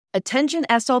Attention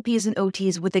SLPs and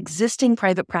OTs with existing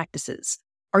private practices.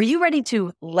 Are you ready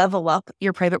to level up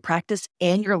your private practice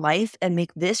and your life and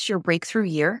make this your breakthrough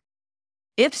year?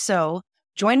 If so,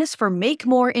 join us for Make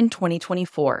More in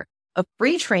 2024, a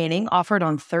free training offered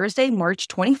on Thursday, March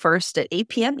 21st at 8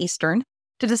 p.m. Eastern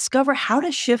to discover how to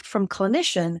shift from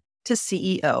clinician to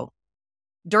CEO.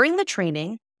 During the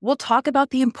training, we'll talk about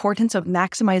the importance of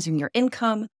maximizing your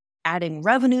income, adding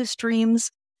revenue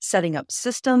streams, setting up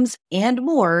systems, and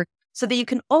more so that you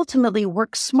can ultimately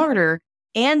work smarter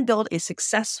and build a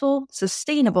successful,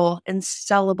 sustainable, and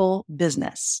sellable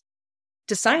business.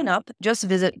 To sign up, just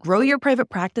visit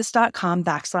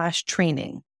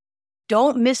growyourprivatepractice.com/training.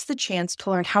 Don't miss the chance to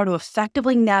learn how to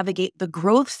effectively navigate the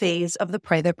growth phase of the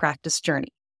private practice journey.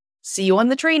 See you on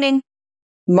the training.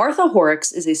 Martha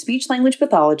Horrocks is a speech-language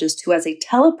pathologist who has a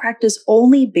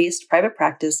telepractice-only based private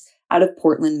practice out of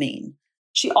Portland, Maine.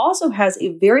 She also has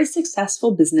a very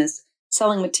successful business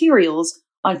selling materials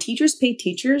on Teachers Pay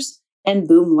Teachers and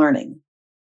Boom Learning.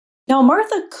 Now,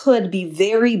 Martha could be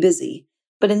very busy,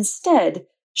 but instead,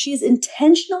 she is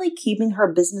intentionally keeping her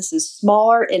businesses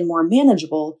smaller and more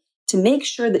manageable to make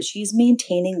sure that she's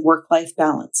maintaining work-life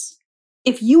balance.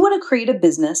 If you want to create a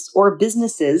business or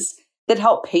businesses that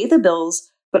help pay the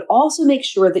bills, but also make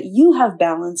sure that you have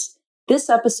balance, this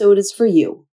episode is for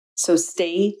you. So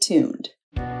stay tuned.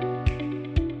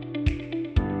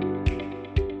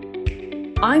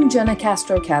 I'm Jenna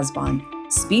Castro-Casbon,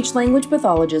 speech-language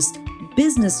pathologist,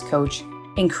 business coach,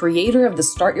 and creator of the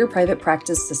Start Your Private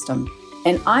Practice system.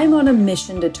 And I'm on a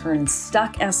mission to turn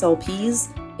stuck SLPs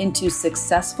into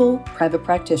successful private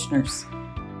practitioners.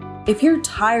 If you're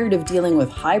tired of dealing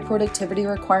with high productivity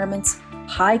requirements,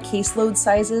 high caseload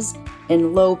sizes,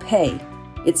 and low pay,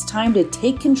 it's time to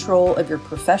take control of your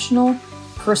professional,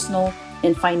 personal,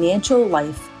 and financial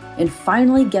life and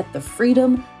finally get the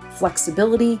freedom,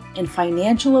 flexibility, and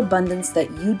financial abundance that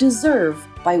you deserve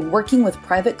by working with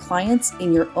private clients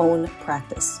in your own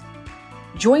practice.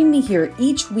 Join me here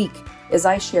each week as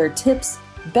I share tips,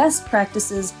 best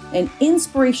practices, and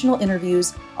inspirational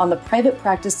interviews on the Private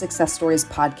Practice Success Stories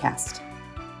podcast.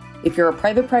 If you're a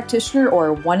private practitioner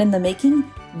or one in the making,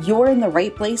 you're in the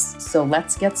right place, so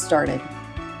let's get started.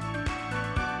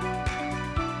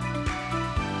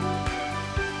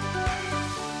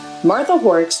 Martha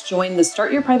Horrocks joined the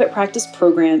Start Your Private Practice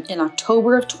program in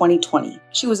October of 2020.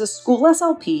 She was a school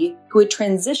SLP who had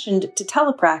transitioned to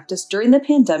telepractice during the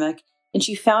pandemic, and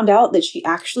she found out that she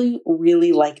actually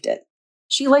really liked it.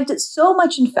 She liked it so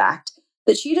much, in fact,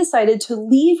 that she decided to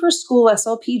leave her school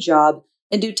SLP job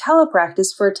and do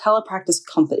telepractice for a telepractice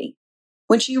company.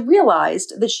 When she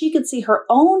realized that she could see her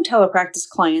own telepractice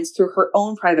clients through her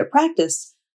own private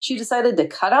practice, she decided to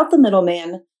cut out the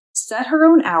middleman, set her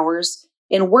own hours,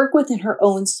 and work within her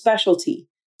own specialty.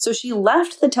 So she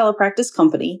left the telepractice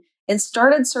company and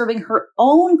started serving her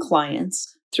own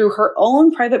clients through her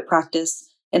own private practice,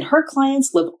 and her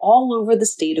clients live all over the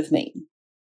state of Maine.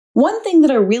 One thing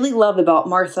that I really love about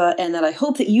Martha, and that I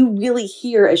hope that you really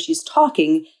hear as she's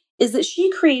talking, is that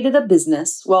she created a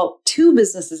business, well, two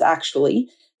businesses actually,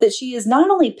 that she is not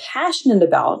only passionate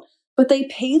about, but they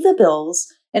pay the bills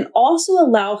and also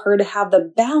allow her to have the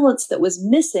balance that was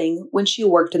missing when she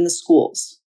worked in the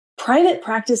schools. Private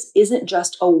practice isn't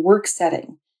just a work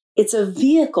setting. It's a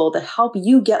vehicle to help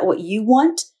you get what you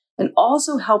want and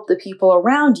also help the people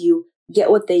around you get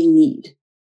what they need.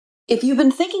 If you've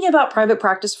been thinking about private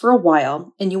practice for a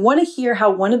while and you want to hear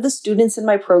how one of the students in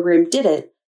my program did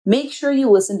it, make sure you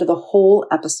listen to the whole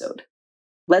episode.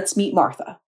 Let's meet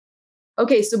Martha.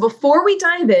 Okay, so before we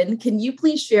dive in, can you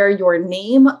please share your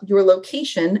name, your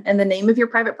location, and the name of your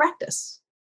private practice?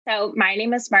 So my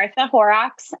name is Martha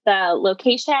Horrocks. The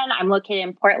location, I'm located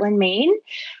in Portland, Maine,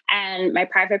 and my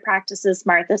private practice is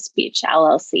Martha Speech,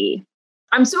 LLC.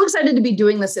 I'm so excited to be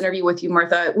doing this interview with you,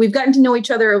 Martha. We've gotten to know each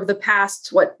other over the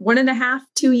past, 1.5,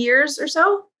 2 years or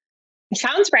so?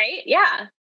 Sounds right, yeah.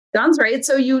 Sounds right.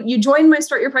 So you joined my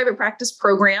Start Your Private Practice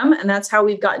program, and that's how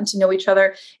we've gotten to know each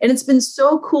other. And it's been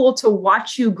so cool to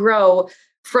watch you grow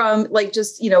from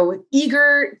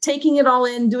eager, taking it all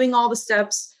in, doing all the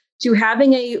steps, to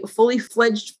having a fully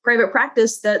fledged private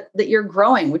practice that you're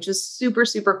growing, which is super,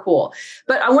 super cool.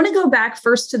 But I want to go back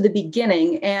first to the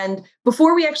beginning. And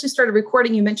before we actually started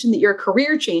recording, you mentioned that your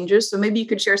career changes. So maybe you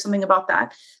could share something about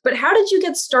that. But how did you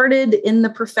get started in the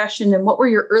profession, and what were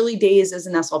your early days as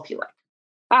an SLP like?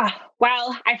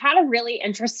 Well, I've had a really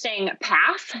interesting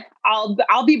path.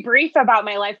 I'll be brief about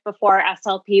my life before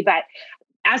SLP, but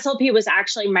SLP was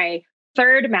actually my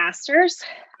third master's.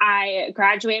 I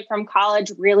graduated from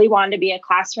college, really wanted to be a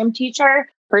classroom teacher,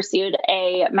 pursued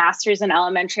a master's in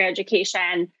elementary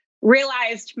education,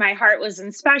 realized my heart was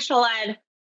in special ed,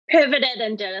 pivoted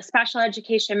and did a special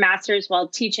education master's while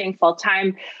teaching full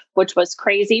time, which was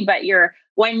crazy. But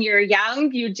when you're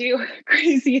young, you do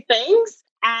crazy things.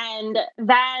 And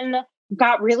then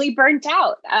got really burnt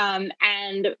out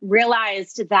and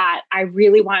realized that I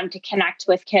really wanted to connect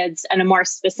with kids in a more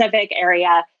specific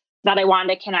area, that I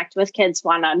wanted to connect with kids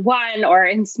one-on-one or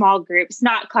in small groups,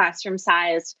 not classroom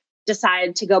sized.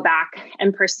 Decided to go back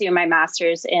and pursue my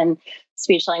master's in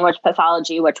speech language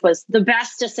pathology, which was the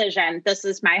best decision. This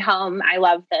is my home. I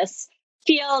love this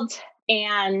field.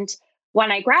 And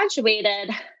when I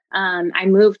graduated, I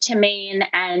moved to Maine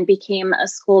and became a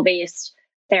school-based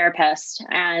therapist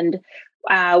and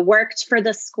worked for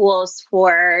the schools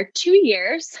for 2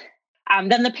 years.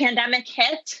 Then the pandemic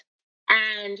hit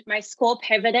and my school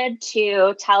pivoted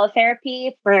to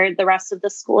teletherapy for the rest of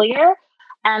the school year.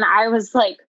 And I was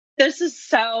like, this is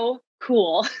so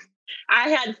cool. I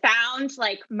had found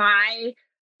like my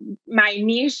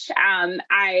niche.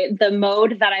 The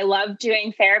mode that I love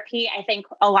doing therapy. I think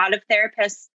a lot of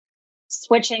therapists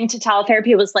switching to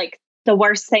teletherapy was like the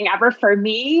worst thing ever for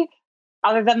me.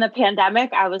 Other than the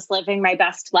pandemic, I was living my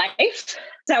best life.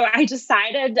 So I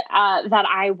decided that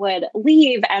I would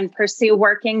leave and pursue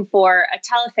working for a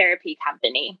teletherapy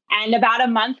company. And about a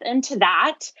month into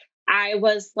that, I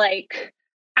was like,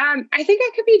 I think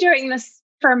I could be doing this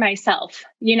for myself.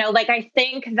 I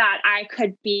think that I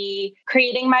could be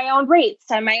creating my own rates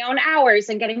and my own hours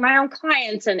and getting my own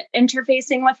clients and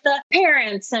interfacing with the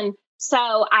parents. And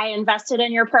so I invested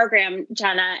in your program,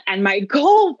 Jenna, and my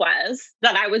goal was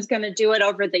that I was going to do it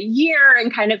over the year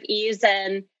and kind of ease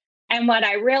in. And what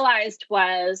I realized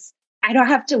was I don't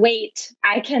have to wait.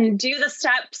 I can do the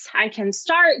steps. I can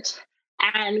start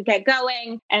and get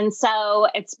going. And so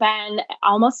it's been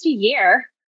almost a year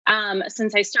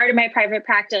since I started my private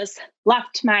practice,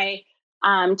 left my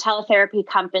teletherapy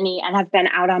company, and have been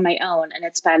out on my own. And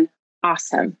it's been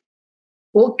awesome.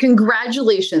 Well,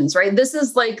 congratulations, right? This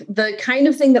is like the kind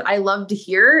of thing that I love to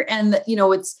hear. And,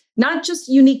 it's not just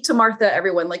unique to Martha,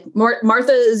 everyone. Like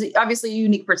Martha is obviously a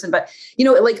unique person, but,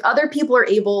 like other people are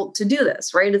able to do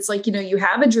this, right? It's like, you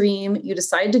have a dream, you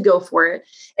decide to go for it.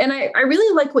 And I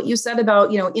really like what you said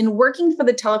about, in working for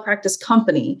the telepractice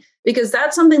company, because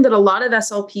that's something that a lot of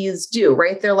SLPs do,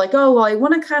 right? They're like, oh, well, I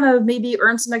want to kind of maybe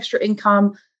earn some extra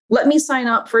income. Let me sign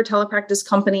up for a telepractice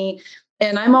company.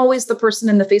 And I'm always the person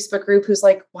in the Facebook group who's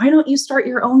like, why don't you start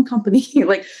your own company?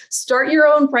 Like start your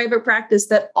own private practice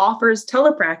that offers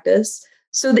telepractice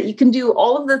so that you can do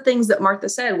all of the things that Martha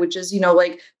said, which is,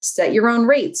 like set your own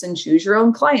rates and choose your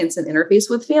own clients and interface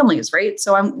with families, right?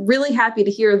 So I'm really happy to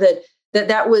hear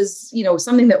that was,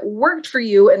 something that worked for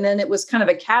you. And then it was kind of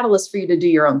a catalyst for you to do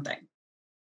your own thing.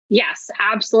 Yes,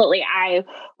 absolutely. I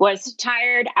was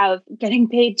tired of getting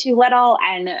paid too little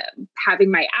and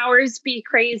having my hours be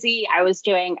crazy. I was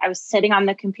sitting on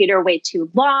the computer way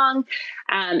too long.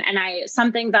 And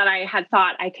something that I had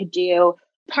thought I could do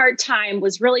part-time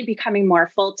was really becoming more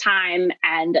full-time.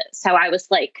 And so I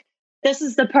was like, this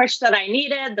is the push that I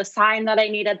needed, the sign that I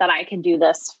needed that I can do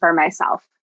this for myself.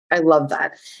 I love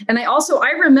that. And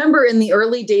I remember in the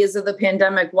early days of the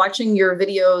pandemic, watching your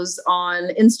videos on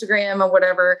Instagram or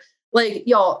whatever, like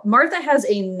y'all, Martha has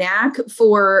a knack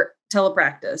for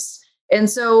telepractice. And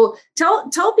so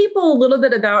tell people a little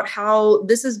bit about how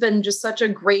this has been just such a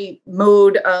great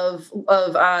mode of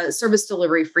service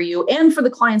delivery for you and for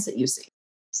the clients that you see.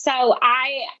 So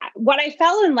what I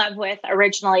fell in love with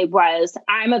originally was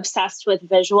I'm obsessed with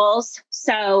visuals.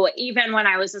 So even when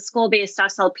I was a school-based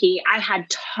SLP, I had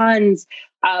tons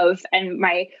of, and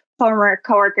my former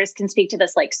coworkers can speak to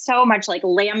this, like so much like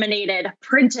laminated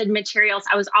printed materials.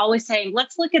 I was always saying,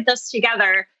 let's look at this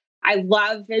together. I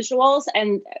love visuals,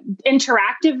 and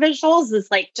interactive visuals is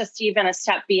like just even a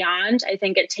step beyond. I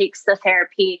think it takes the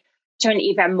therapy to an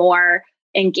even more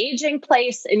engaging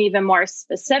place, an even more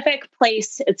specific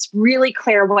place. It's really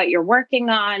clear what you're working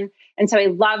on. And so I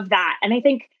love that. And I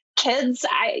think kids,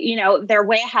 they're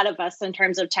way ahead of us in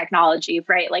terms of technology,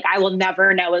 right? Like I will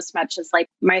never know as much as like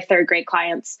my third grade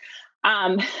clients.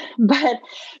 But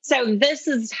so this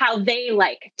is how they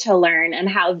like to learn and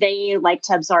how they like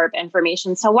to absorb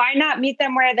information. So why not meet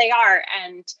them where they are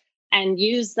and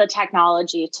use the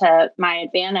technology to my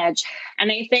advantage?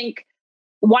 And I think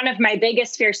one of my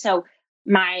biggest fears, so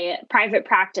my private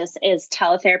practice is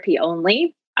teletherapy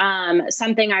only.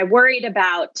 Something I worried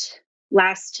about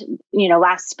last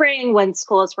spring when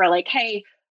schools were like, hey,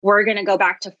 we're going to go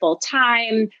back to full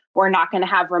time. We're not going to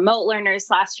have remote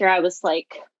learners. Last year, I was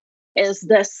like, is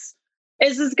this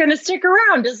going to stick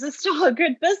around? Is this still a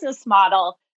good business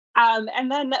model? And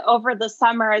then over the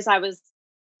summer, as I was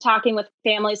talking with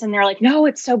families and they're like, no,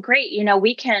 it's so great.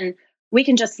 We can we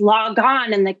can just log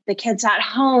on and the kids at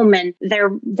home and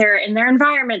they're in their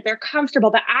environment, they're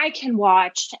comfortable, but I can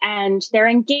watch and they're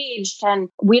engaged and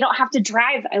we don't have to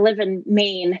drive. I live in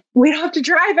Maine. We don't have to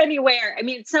drive anywhere. I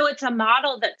mean, so it's a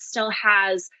model that still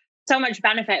has so much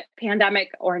benefit,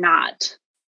 pandemic or not.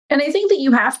 And I think that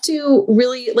you have to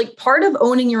really, like, part of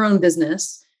owning your own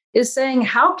business is saying,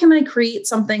 how can I create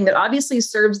something that obviously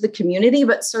serves the community,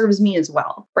 but serves me as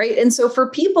well, right? And so for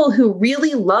people who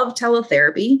really love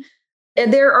teletherapy,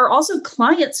 and there are also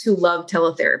clients who love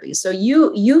teletherapy. So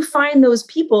you find those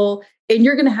people and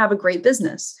you're going to have a great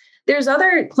business. There's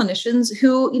other clinicians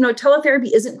who, teletherapy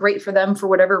isn't great for them for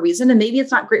whatever reason, and maybe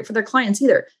it's not great for their clients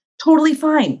either. Totally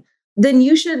fine. Then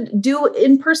you should do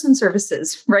in-person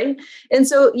services, right? And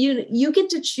so you get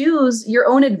to choose your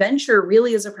own adventure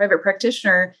really as a private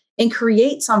practitioner and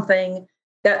create something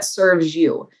that serves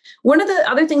you. One of the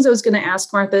other things I was going to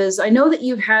ask, Martha, is I know that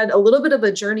you've had a little bit of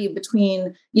a journey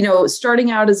between,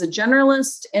 starting out as a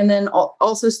generalist and then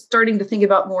also starting to think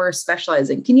about more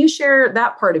specializing. Can you share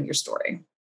that part of your story?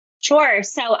 Sure.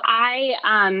 So I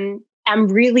am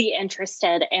really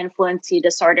interested in fluency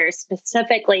disorders,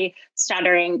 specifically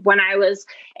stuttering. When I was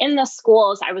in the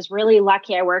schools, I was really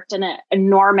lucky. I worked in an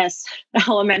enormous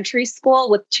elementary school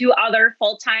with 2 other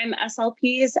full-time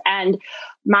SLPs. And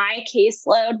my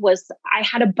caseload was, I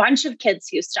had a bunch of kids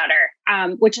who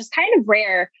stutter, which is kind of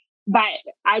rare, but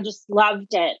I just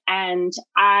loved it. And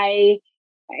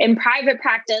in private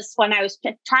practice, when I was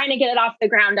trying to get it off the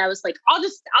ground, I was like,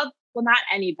 well, not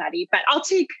anybody, but I'll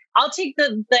take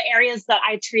the areas that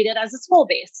I treated as a school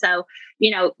base. So,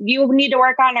 you need to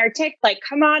work on our tick, like,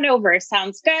 come on over.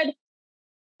 Sounds good.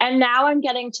 And now I'm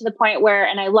getting to the point where,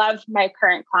 and I love my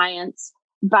current clients,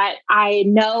 but I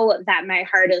know that my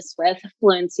heart is with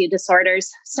fluency disorders.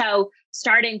 So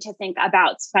starting to think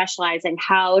about specializing,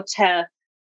 how to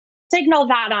signal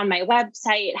that on my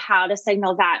website, how to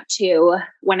signal that to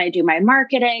when I do my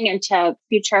marketing and to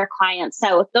future clients.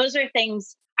 So those are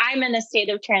things. I'm in a state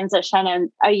of transition, and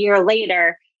a year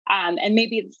later, and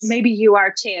maybe you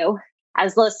are too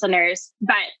as listeners,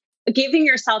 but giving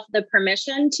yourself the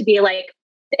permission to be like,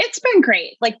 it's been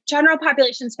great. Like, general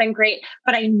population's been great,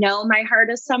 but I know my heart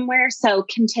is somewhere. So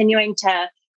continuing to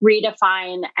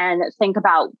redefine and think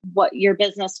about what your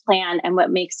business plan and what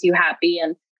makes you happy.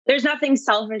 And there's nothing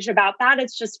selfish about that.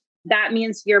 It's just, that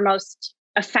means you're most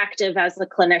effective as a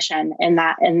clinician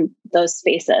in those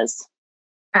spaces.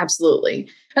 Absolutely.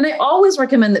 And I always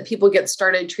recommend that people get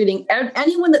started treating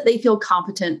anyone that they feel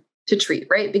competent to treat,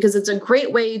 right? Because it's a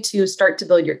great way to start to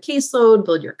build your caseload,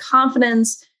 build your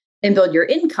confidence, and build your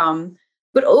income.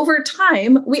 But over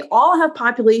time, we all have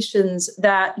populations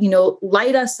that,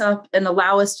 light us up and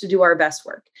allow us to do our best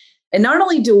work. And not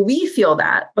only do we feel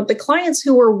that, but the clients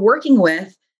who we're working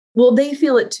with, well, they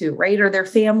feel it too, right? Or their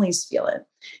families feel it.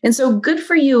 And so good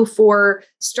for you for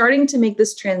starting to make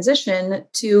this transition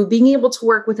to being able to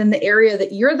work within the area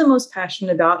that you're the most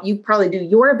passionate about. You probably do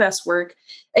your best work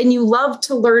and you love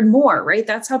to learn more, right?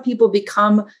 That's how people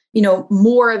become,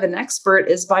 more of an expert,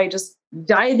 is by just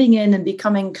diving in and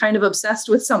becoming kind of obsessed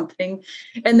with something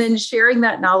and then sharing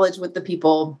that knowledge with the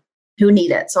people who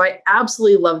need it. So I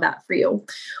absolutely love that for you.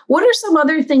 What are some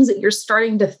other things that you're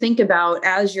starting to think about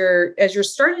as you're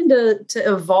starting to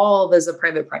evolve as a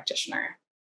private practitioner?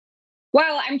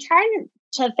 Well, I'm trying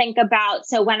to think about,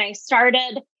 so when I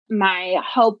started, my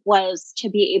hope was to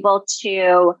be able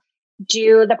to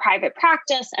do the private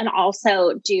practice and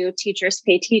also do Teachers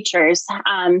Pay Teachers.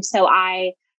 So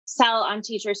I sell on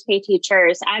Teachers Pay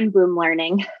Teachers and Boom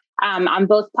Learning on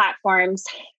both platforms.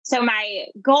 So my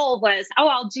goal was,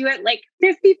 I'll do it like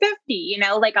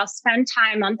 50-50, like I'll spend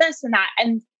time on this and that.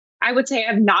 And I would say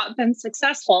I've not been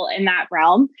successful in that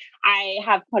realm. I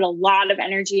have put a lot of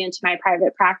energy into my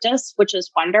private practice, which is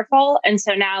wonderful. And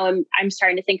so now I'm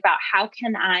starting to think about, how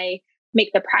can I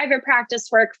make the private practice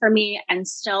work for me and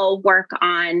still work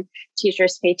on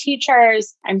Teachers Pay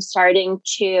Teachers. I'm starting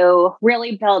to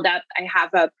really build up. I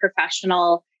have a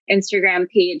professional Instagram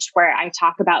page where I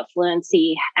talk about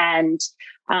fluency, and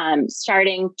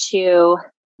starting to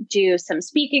do some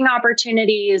speaking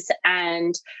opportunities.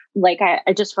 And like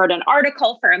I just wrote an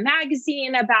article for a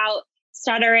magazine about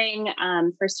stuttering,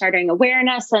 for stuttering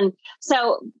awareness. And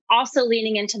so also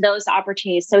leaning into those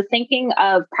opportunities. So thinking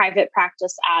of private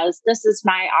practice as, this is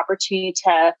my opportunity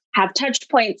to have touch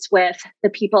points with the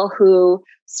people who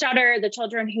stutter, the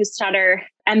children who stutter,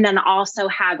 and then also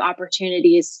have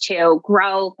opportunities to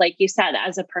grow, like you said,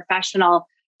 as a professional,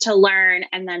 to learn,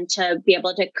 and then to be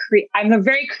able to create. I'm a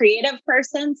very creative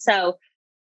person, so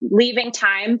leaving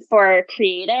time for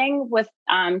creating with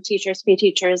Teachers Pay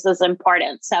Teachers is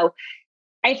important. So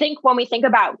I think when we think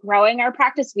about growing our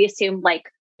practice, we assume like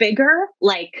bigger,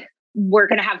 like we're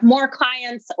going to have more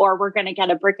clients, or we're going to get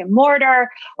a brick and mortar,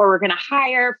 or we're going to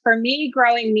hire. For me,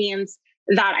 growing means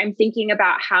that I'm thinking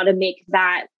about how to make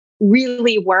that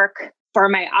really work for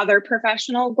my other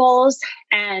professional goals.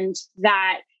 And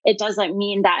that it doesn't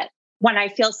mean that when I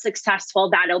feel successful,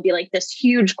 that it'll be like this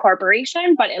huge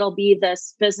corporation, but it'll be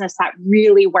this business that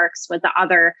really works with the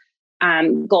other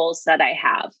goals that I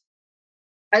have.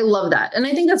 I love that. And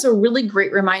I think that's a really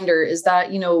great reminder is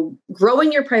that,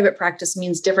 growing your private practice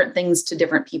means different things to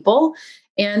different people.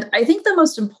 And I think the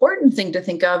most important thing to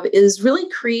think of is really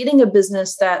creating a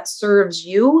business that serves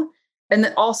you and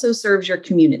that also serves your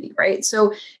community, right?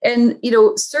 So, and,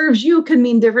 serves you can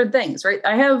mean different things, right?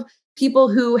 I have people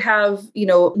who have,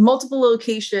 multiple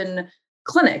location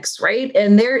clinics, right?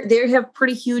 And they have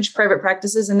pretty huge private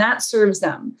practices and that serves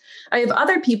them. I have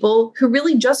other people who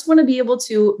really just want to be able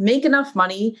to make enough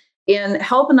money and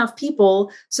help enough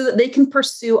people so that they can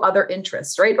pursue other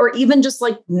interests, right? Or even just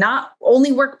like not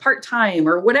only work part-time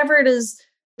or whatever it is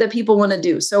that people want to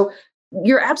do. So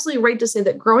you're absolutely right to say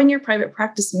that growing your private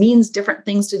practice means different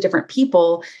things to different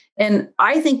people. And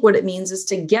I think what it means is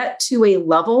to get to a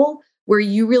level where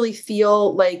you really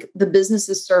feel like the business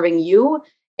is serving you.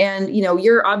 And,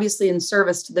 you're obviously in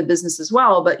service to the business as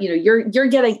well, but, you're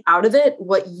getting out of it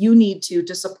what you need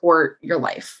to support your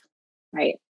life.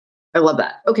 Right. I love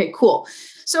that. Okay, cool.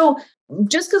 So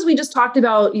just because we just talked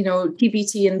about,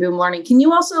 TPT and Boom Learning, can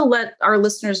you also let our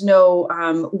listeners know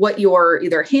what your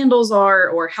either handles are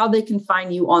or how they can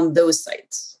find you on those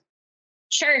sites?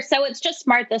 Sure. So it's just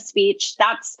Martha Speech.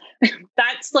 That's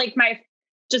like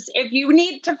if you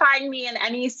need to find me in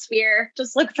any sphere,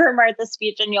 just look for Martha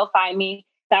Speech and you'll find me.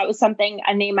 That was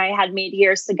a name I had made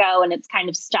years ago, and it's kind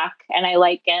of stuck and I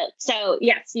like it. So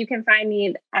yes, you can find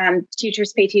me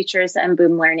Teachers Pay Teachers and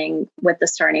Boom Learning with the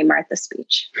store name Martha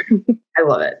Speech. I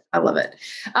love it. I love it.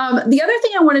 The other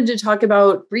thing I wanted to talk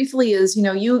about briefly is,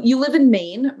 you live in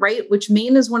Maine, right? Which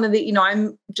Maine is one of the,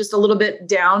 I'm just a little bit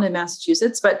down in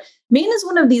Massachusetts, but Maine is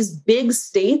one of these big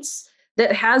states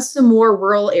that has some more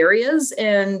rural areas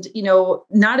and,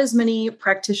 not as many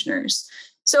practitioners.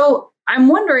 So I'm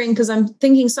wondering, because I'm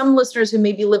thinking some listeners who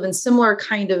maybe live in similar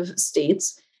kind of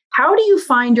states, how do you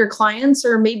find your clients,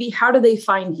 or maybe how do they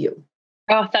find you?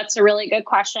 Oh, that's a really good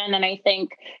question. And I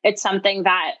think it's something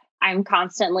that I'm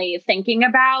constantly thinking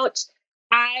about.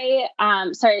 I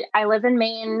live in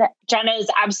Maine. Jenna is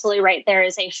absolutely right. There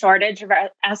is a shortage of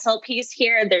SLPs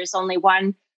here. There's only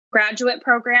one graduate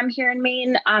program here in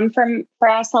Maine for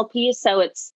SLPs. So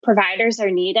providers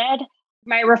are needed.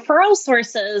 My referral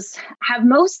sources have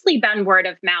mostly been word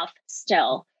of mouth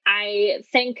still. I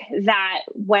think that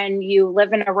when you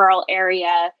live in a rural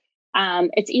area,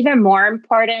 it's even more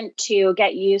important to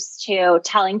get used to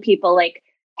telling people like,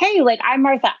 hey, like I'm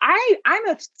Martha, I'm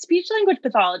a speech language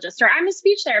pathologist, or I'm a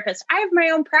speech therapist. I have my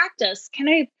own practice. Can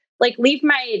I like leave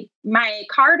my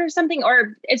card or something?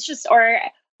 Or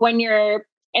when you're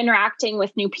interacting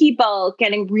with new people,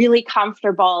 getting really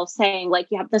comfortable saying like,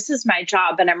 yeah, this is my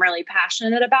job and I'm really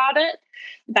passionate about it.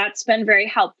 That's been very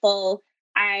helpful.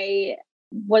 I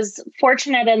was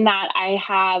fortunate in that I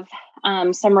have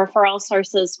some referral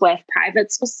sources with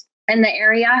private schools in the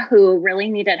area who really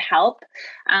needed help.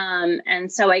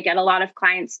 And so I get a lot of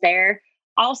clients there.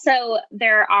 Also,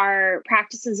 there are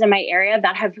practices in my area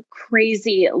that have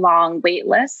crazy long wait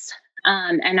lists.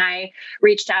 And I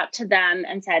reached out to them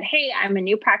and said, hey, I'm a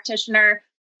new practitioner.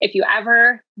 If you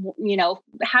ever,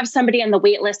 have somebody on the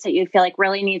wait list that you feel like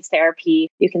really needs therapy,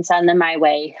 you can send them my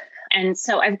way. And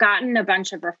so I've gotten a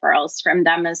bunch of referrals from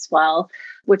them as well,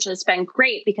 which has been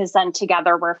great because then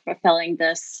together we're fulfilling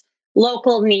this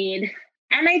local need.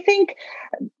 And I think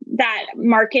that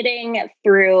marketing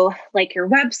through like your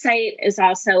website is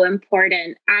also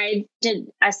important. I did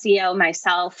SEO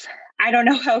myself. I don't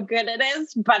know how good it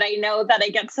is, but I know that I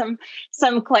get some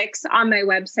clicks on my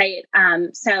website.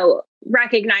 So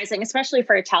recognizing, especially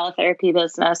for a teletherapy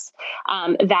business,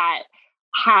 that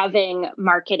having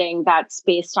marketing that's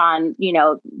based on,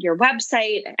 your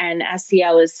website and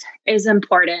SEO is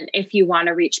important if you want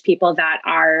to reach people that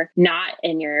are not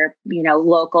in your,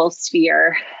 local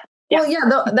sphere. Well, yeah,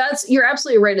 you're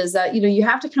absolutely right. Is that, you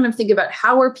have to kind of think about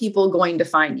how are people going to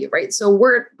find you, right? So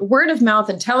word of mouth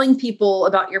and telling people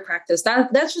about your practice,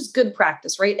 that's just good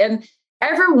practice, right? And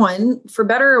everyone, for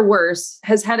better or worse,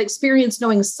 has had experience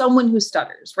knowing someone who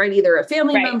stutters, right? Either a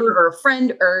family member or a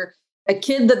friend or a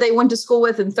kid that they went to school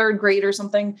with in third grade or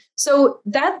something. So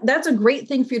that's a great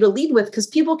thing for you to lead with because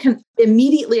people can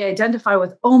immediately identify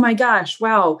with, oh my gosh,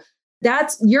 wow,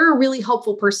 you're a really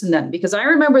helpful person then, because I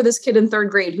remember this kid in third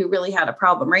grade who really had a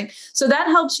problem, right? So that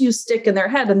helps you stick in their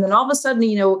head. And then all of a sudden,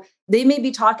 they may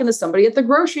be talking to somebody at the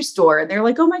grocery store and they're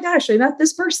like, oh my gosh, I met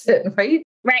this person, right?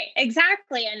 Right,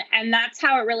 exactly. And that's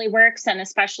how it really works. And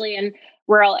especially in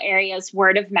rural areas,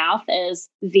 word of mouth is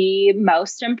the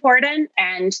most important.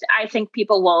 And I think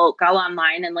people will go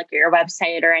online and look at your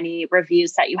website or any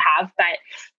reviews that you have, but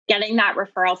getting that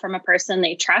referral from a person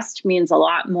they trust means a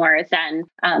lot more than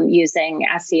using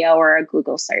SEO or a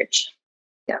Google search.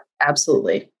 Yeah,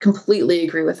 absolutely. Completely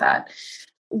agree with that.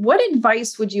 What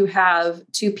advice would you have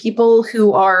to people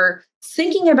who are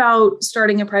thinking about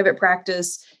starting a private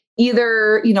practice,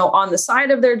 either, on the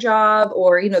side of their job,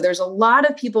 or, there's a lot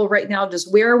of people right now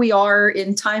just where we are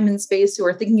in time and space who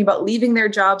are thinking about leaving their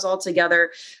jobs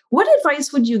altogether. What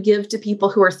advice would you give to people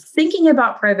who are thinking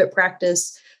about private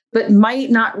practice, but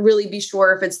might not really be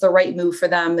sure if it's the right move for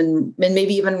them, and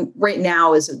maybe even right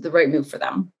now isn't the right move for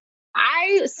them?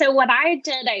 So what I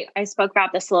did, I spoke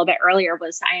about this a little bit earlier,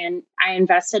 was I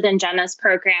invested in Jenna's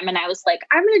program, and I was like,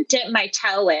 I'm going to dip my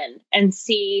toe in and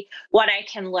see what I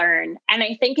can learn. And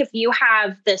I think if you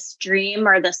have this dream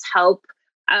or this hope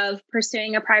of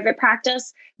pursuing a private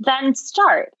practice, then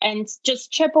start and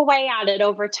just chip away at it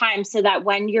over time so that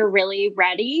when you're really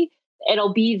ready,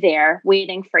 it'll be there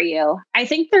waiting for you. I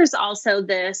think there's also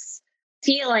this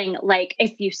feeling like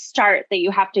if you start that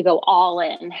you have to go all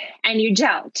in, and you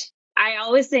don't. I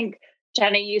always think,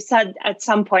 Jenna, you said at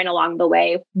some point along the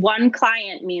way, one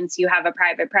client means you have a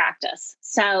private practice.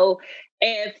 So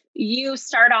if you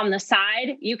start on the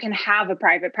side, you can have a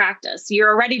private practice. You're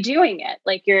already doing it.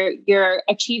 Like you're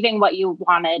achieving what you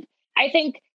wanted. I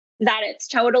think that it's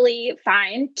totally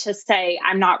fine to say,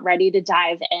 I'm not ready to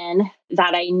dive in,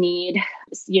 that I need,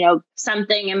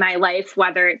 something in my life,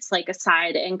 whether it's like a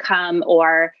side income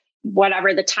or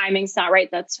whatever, the timing's not right,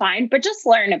 that's fine. But just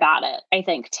learn about it. I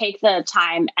think take the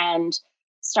time and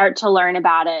start to learn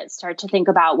about it. Start to think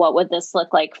about, what would this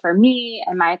look like for me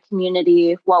and my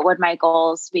community? What would my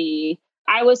goals be?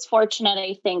 I was fortunate.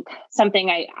 I think something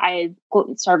I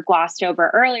sort of glossed over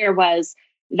earlier was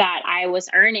that I was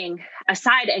earning a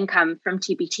side income from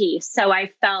TPT. So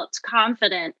I felt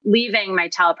confident leaving my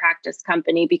telepractice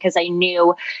company because I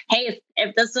knew, hey,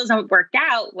 if this doesn't work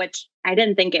out, which I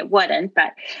didn't think it wouldn't,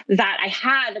 but that I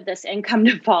had this income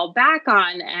to fall back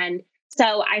on. And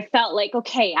so I felt like,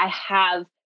 okay, I have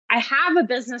a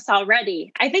business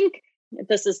already. I think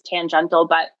this is tangential,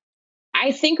 but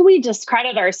I think we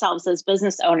discredit ourselves as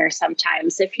business owners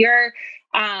sometimes. If you're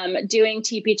doing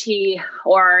TPT,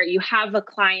 or you have a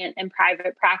client in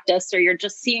private practice, or you're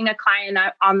just seeing a client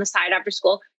on the side after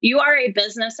school, you are a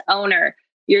business owner.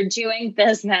 You're doing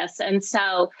business. And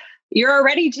so you're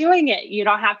already doing it. You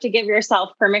don't have to give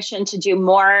yourself permission to do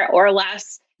more or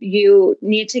less. You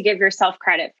need to give yourself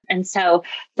credit. And so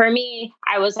for me,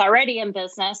 I was already in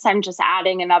business. I'm just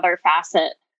adding another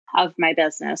facet of my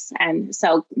business. And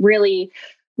so really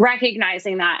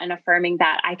recognizing that and affirming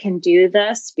that I can do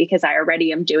this because I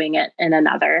already am doing it in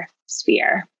another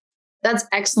sphere. That's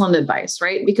excellent advice,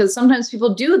 right? Because sometimes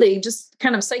people they just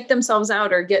kind of psych themselves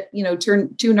out or get,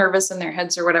 turn too nervous in their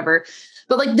heads or whatever.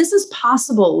 But like, this is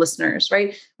possible, listeners,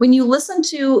 right? When you listen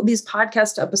to these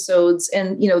podcast episodes,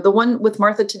 and, the one with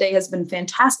Martha today has been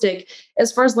fantastic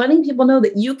as far as letting people know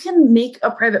that you can make a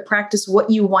private practice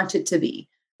what you want it to be,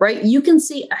 right? You can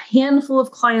see a handful of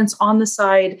clients on the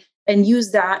side and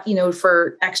use that,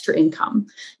 for extra income.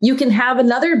 You can have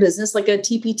another business like a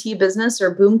TPT business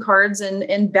or Boom Cards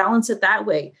and balance it that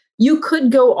way. You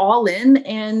could go all in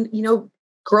and,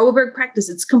 grow a big practice.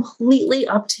 It's completely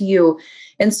up to you.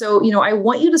 And so, I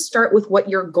want you to start with what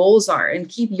your goals are and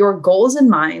keep your goals in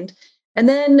mind. And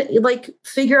then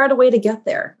figure out a way to get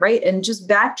there, right? And just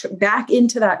back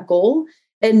into that goal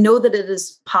and know that it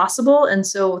is possible. And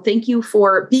so thank you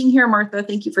for being here, Martha.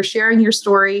 Thank you for sharing your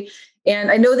story.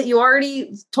 And I know that you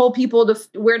already told people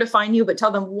where to find you, but tell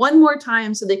them one more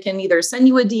time so they can either send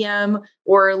you a DM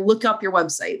or look up your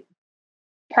website.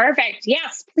 Perfect.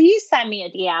 Yes, please send me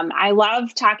a DM. I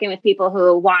love talking with people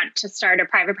who want to start a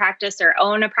private practice or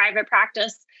own a private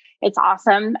practice. It's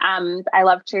awesome. I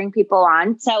love cheering people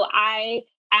on. So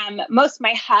most of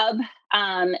my hub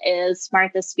is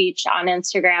Martha Speech on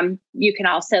Instagram. You can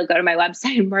also go to my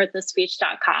website,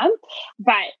 marthaspeech.com.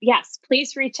 But yes,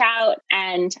 please reach out,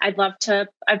 and I'd love to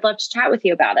chat with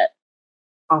you about it.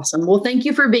 Awesome. Well, thank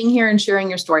you for being here and sharing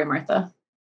your story, Martha.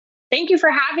 Thank you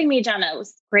for having me, Jenna. It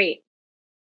was great.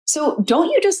 So don't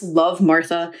you just love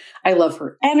Martha? I love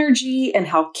her energy and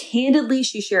how candidly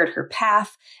she shared her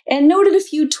path and noted a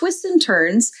few twists and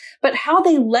turns, but how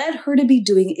they led her to be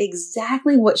doing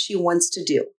exactly what she wants to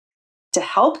do. to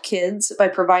help kids by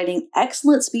providing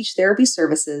excellent speech therapy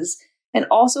services and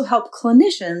also help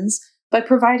clinicians by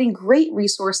providing great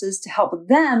resources to help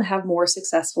them have more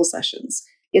successful sessions.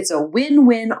 It's a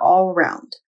win-win all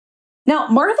around. Now,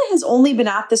 Martha has only been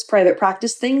at this private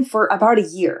practice thing for about a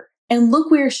year, and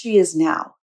look where she is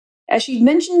now. As she'd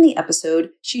mentioned in the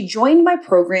episode, she joined my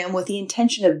program with the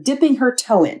intention of dipping her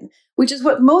toe in, which is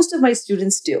what most of my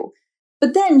students do.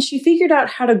 But then she figured out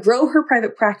how to grow her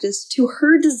private practice to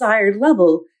her desired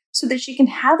level so that she can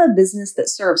have a business that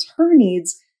serves her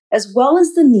needs as well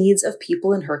as the needs of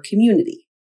people in her community.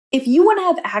 If you want to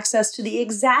have access to the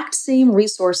exact same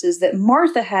resources that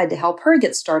Martha had to help her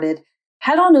get started,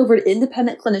 head on over to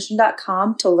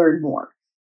independentclinician.com to learn more.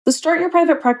 The Start Your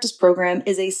Private Practice program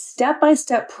is a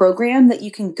step-by-step program that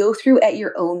you can go through at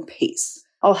your own pace.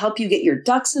 I'll help you get your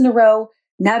ducks in a row,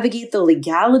 navigate the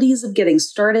legalities of getting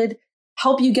started,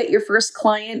 help you get your first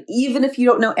client, even if you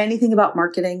don't know anything about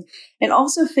marketing, and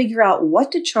also figure out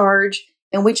what to charge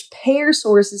and which payer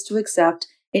sources to accept,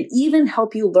 and even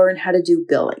help you learn how to do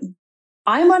billing.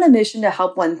 I'm on a mission to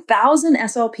help 1,000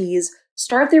 SLPs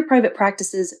start their private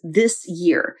practices this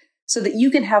year so that you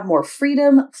can have more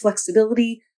freedom,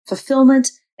 flexibility,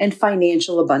 fulfillment, and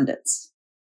financial abundance.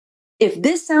 If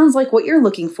this sounds like what you're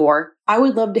looking for, I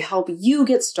would love to help you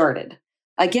get started.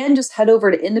 Again, just head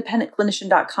over to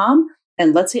independentclinician.com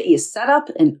and let's get you set up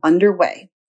and underway.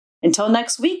 Until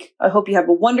next week, I hope you have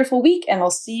a wonderful week, and I'll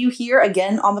see you here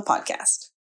again on the podcast.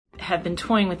 Have been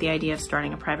toying with the idea of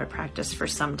starting a private practice for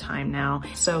some time now.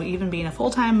 So even being a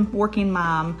full-time working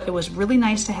mom, it was really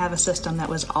nice to have a system that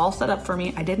was all set up for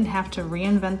me. I didn't have to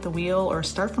reinvent the wheel or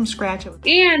start from scratch.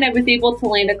 And I was able to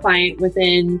land a client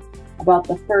within about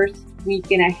the first week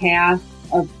and a half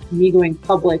of me going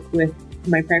public with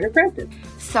my private practice.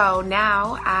 So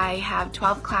now I have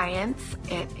 12 clients.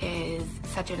 It is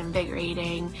such an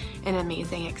invigorating and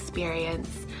amazing experience.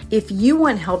 If you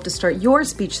want help to start your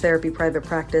speech therapy private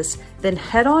practice, then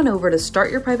head on over to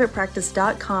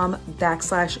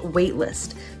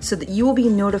startyourprivatepractice.com/waitlist so that you will be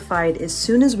notified as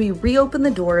soon as we reopen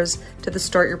the doors to the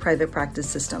Start Your Private Practice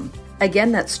system.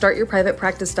 Again, that's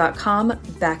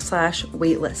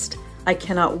startyourprivatepractice.com/waitlist. I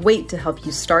cannot wait to help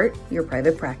you start your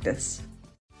private practice.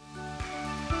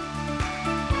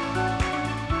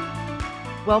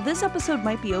 Well, this episode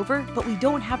might be over, but we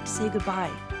don't have to say goodbye.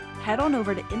 Head on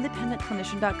over to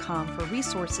independentclinician.com for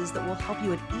resources that will help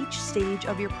you at each stage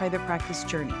of your private practice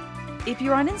journey. If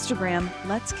you're on Instagram,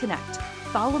 let's connect.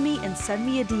 Follow me and send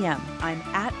me a DM. I'm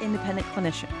at Independent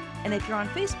Clinician. And if you're on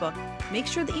Facebook, make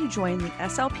sure that you join the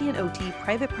SLP and OT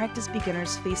Private Practice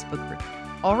Beginners Facebook group.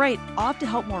 All right, off to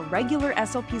help more regular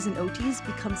SLPs and OTs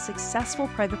become successful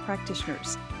private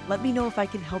practitioners. Let me know if I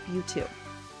can help you too.